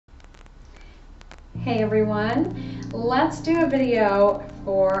Hey everyone, let's do a video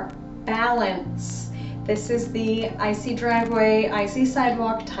for balance. This is the icy driveway, icy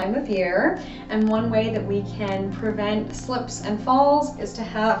sidewalk time of year, and one way that we can prevent slips and falls is to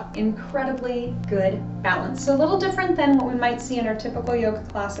have incredibly good balance. So a little different than what we might see in our typical yoga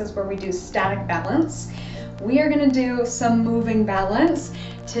classes where we do static balance. We are going to do some moving balance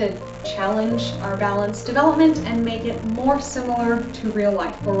to challenge our balance development and make it more similar to real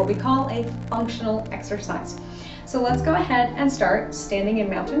life, or what we call a functional exercise. So let's go ahead and start standing in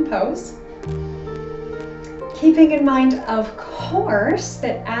mountain pose. Keeping in mind, of course,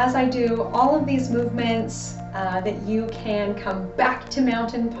 that as I do all of these movements, that you can come back to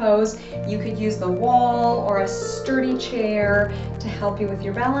mountain pose. You could use the wall or a sturdy chair to help you with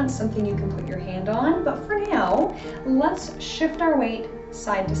your balance, something you can put your hand on. But for now, let's shift our weight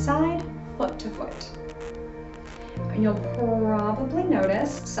side to side, foot to foot. And you'll probably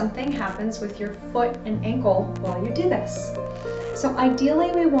notice something happens with your foot and ankle while you do this. So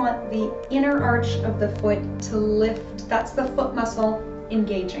ideally we want the inner arch of the foot to lift. That's the foot muscle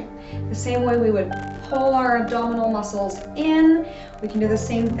engaging. The same way we would pull our abdominal muscles in, we can do the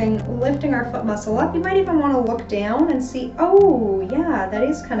same thing lifting our foot muscle up. You might even want to look down and see, oh yeah, that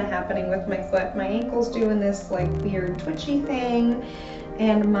is kind of happening with my foot. My ankle's doing this like weird twitchy thing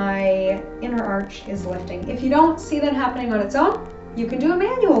and my inner arch is lifting. If you don't see that happening on its own, you can do it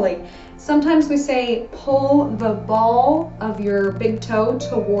manually. Sometimes we say pull the ball of your big toe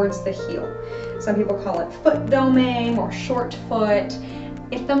towards the heel. Some people call it foot doming or short foot.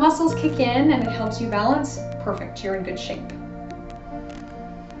 If the muscles kick in and it helps you balance, perfect, you're in good shape.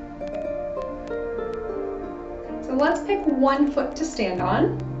 So let's pick one foot to stand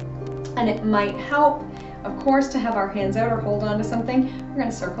on, and it might help, of course, to have our hands out or hold on to something. We're going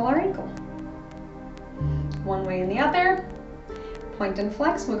to circle our ankle. One way and the other. Point and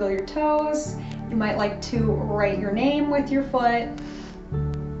flex, wiggle your toes. You might like to write your name with your foot.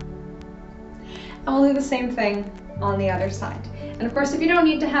 And we'll do the same thing on the other side. And of course, if you don't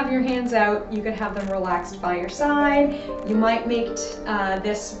need to have your hands out, you could have them relaxed by your side. You might make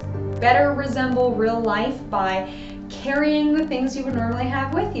this better resemble real life by carrying the things you would normally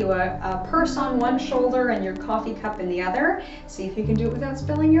have with you, a purse on one shoulder and your coffee cup in the other. See if you can do it without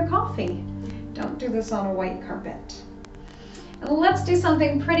spilling your coffee. Don't do this on a white carpet. And let's do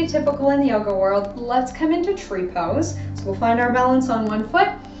something pretty typical in the yoga world. Let's come into tree pose. So we'll find our balance on one foot,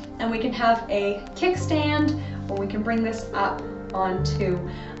 and we can have a kickstand, or we can bring this up onto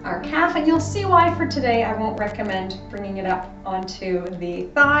our calf, and you'll see why for today I won't recommend bringing it up onto the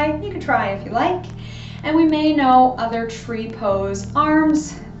thigh. You can try if you like. And we may know other tree pose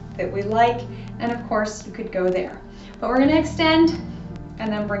arms that we like, and of course you could go there. But we're going to extend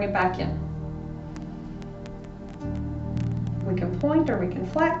and then bring it back in. We can point or we can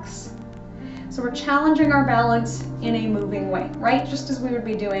flex. So we're challenging our balance in a moving way, right? Just as we would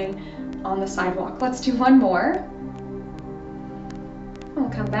be doing on the sidewalk. Let's do one more. We'll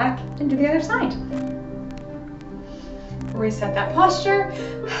come back and do the other side. Reset that posture.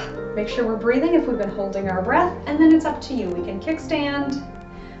 Make sure we're breathing if we've been holding our breath, and then it's up to you. We can kickstand,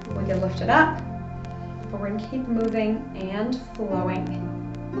 we can lift it up, but we're gonna keep moving and flowing.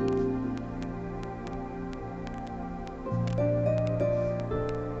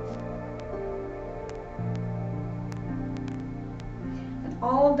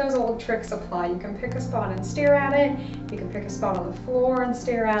 All of those old tricks apply. You can pick a spot and stare at it. You can pick a spot on the floor and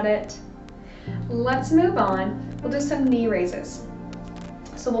stare at it. Let's move on. We'll do some knee raises.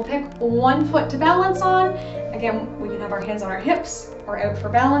 So we'll pick one foot to balance on. Again, we can have our hands on our hips or out for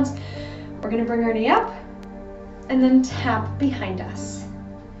balance. We're going to bring our knee up and then tap behind us.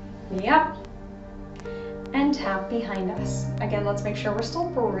 Knee up and tap behind us. Again, let's make sure we're still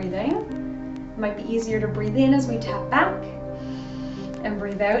breathing. It might be easier to breathe in as we tap back and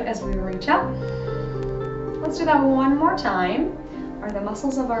breathe out as we reach up. Let's do that one more time. Are the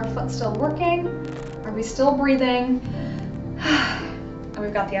muscles of our foot still working? Are we still breathing? And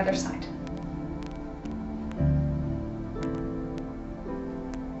we've got the other side.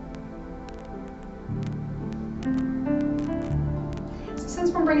 So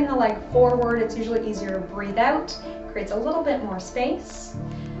since we're bringing the leg forward, it's usually easier to breathe out. Creates a little bit more space.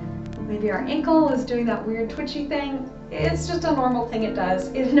 Maybe our ankle is doing that weird twitchy thing. It's just a normal thing it does.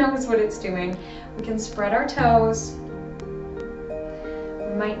 It knows what it's doing. We can spread our toes.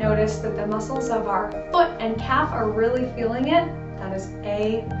 We might notice that the muscles of our foot and calf are really feeling it. That is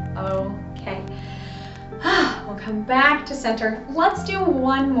A-OK. We'll come back to center. Let's do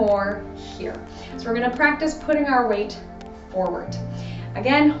one more here. So we're going to practice putting our weight forward.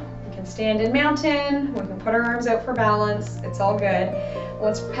 Again, we can stand in mountain, we can put our arms out for balance. It's all good.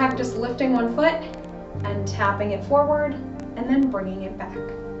 Let's practice lifting one foot and tapping it forward and then bringing it back.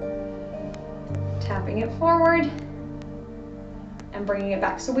 Tapping it forward and bringing it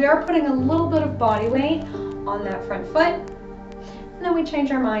back. So we are putting a little bit of body weight on that front foot, and then we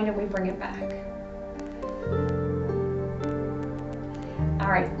change our mind and we bring it back. All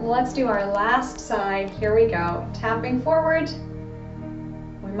right, let's do our last side. Here we go. Tapping forward.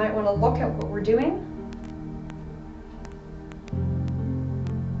 We might want to look at what we're doing.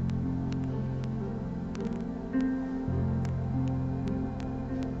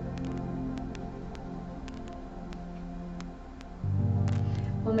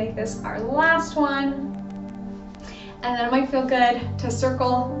 We'll make this our last one. And then it might feel good to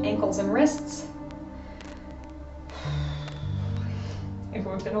circle ankles and wrists. If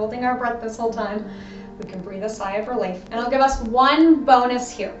we've been holding our breath this whole time, we can breathe a sigh of relief. And I'll give us one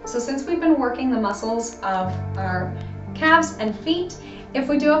bonus here. So since we've been working the muscles of our calves and feet, if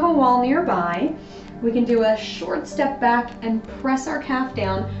we do have a wall nearby, we can do a short step back and press our calf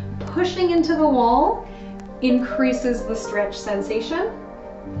down. Pushing into the wall increases the stretch sensation.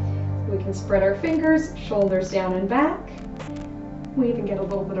 We can spread our fingers, shoulders down and back. We even get a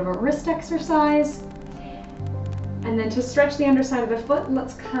little bit of a wrist exercise. And then to stretch the underside of the foot,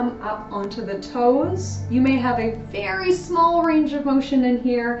 let's come up onto the toes. You may have a very small range of motion in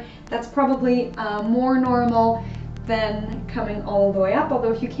here. That's probably more normal than coming all the way up,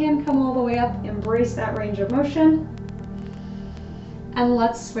 although if you can come all the way up, embrace that range of motion. And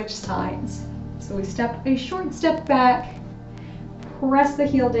let's switch sides. So we step a short step back, press the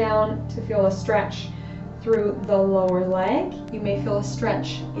heel down to feel a stretch through the lower leg. You may feel a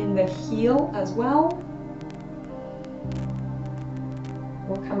stretch in the heel as well.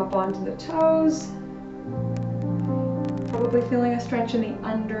 We'll come up onto the toes. Probably feeling a stretch in the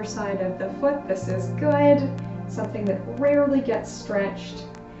underside of the foot. This is good. Something that rarely gets stretched,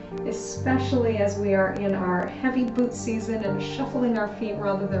 especially as we are in our heavy boot season and shuffling our feet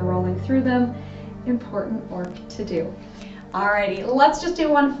rather than rolling through them. Important work to do. Alrighty, let's just do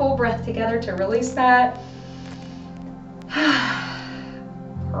one full breath together to release that.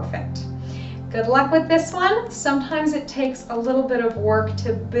 Perfect. Good luck with this one. Sometimes it takes a little bit of work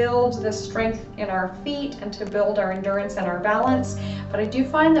to build the strength in our feet and to build our endurance and our balance. But I do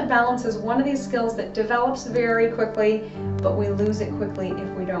find that balance is one of these skills that develops very quickly, but we lose it quickly if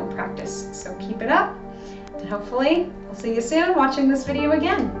we don't practice. So keep it up, and hopefully I'll see you soon watching this video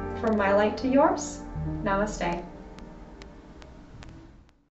again. From my light to yours, namaste.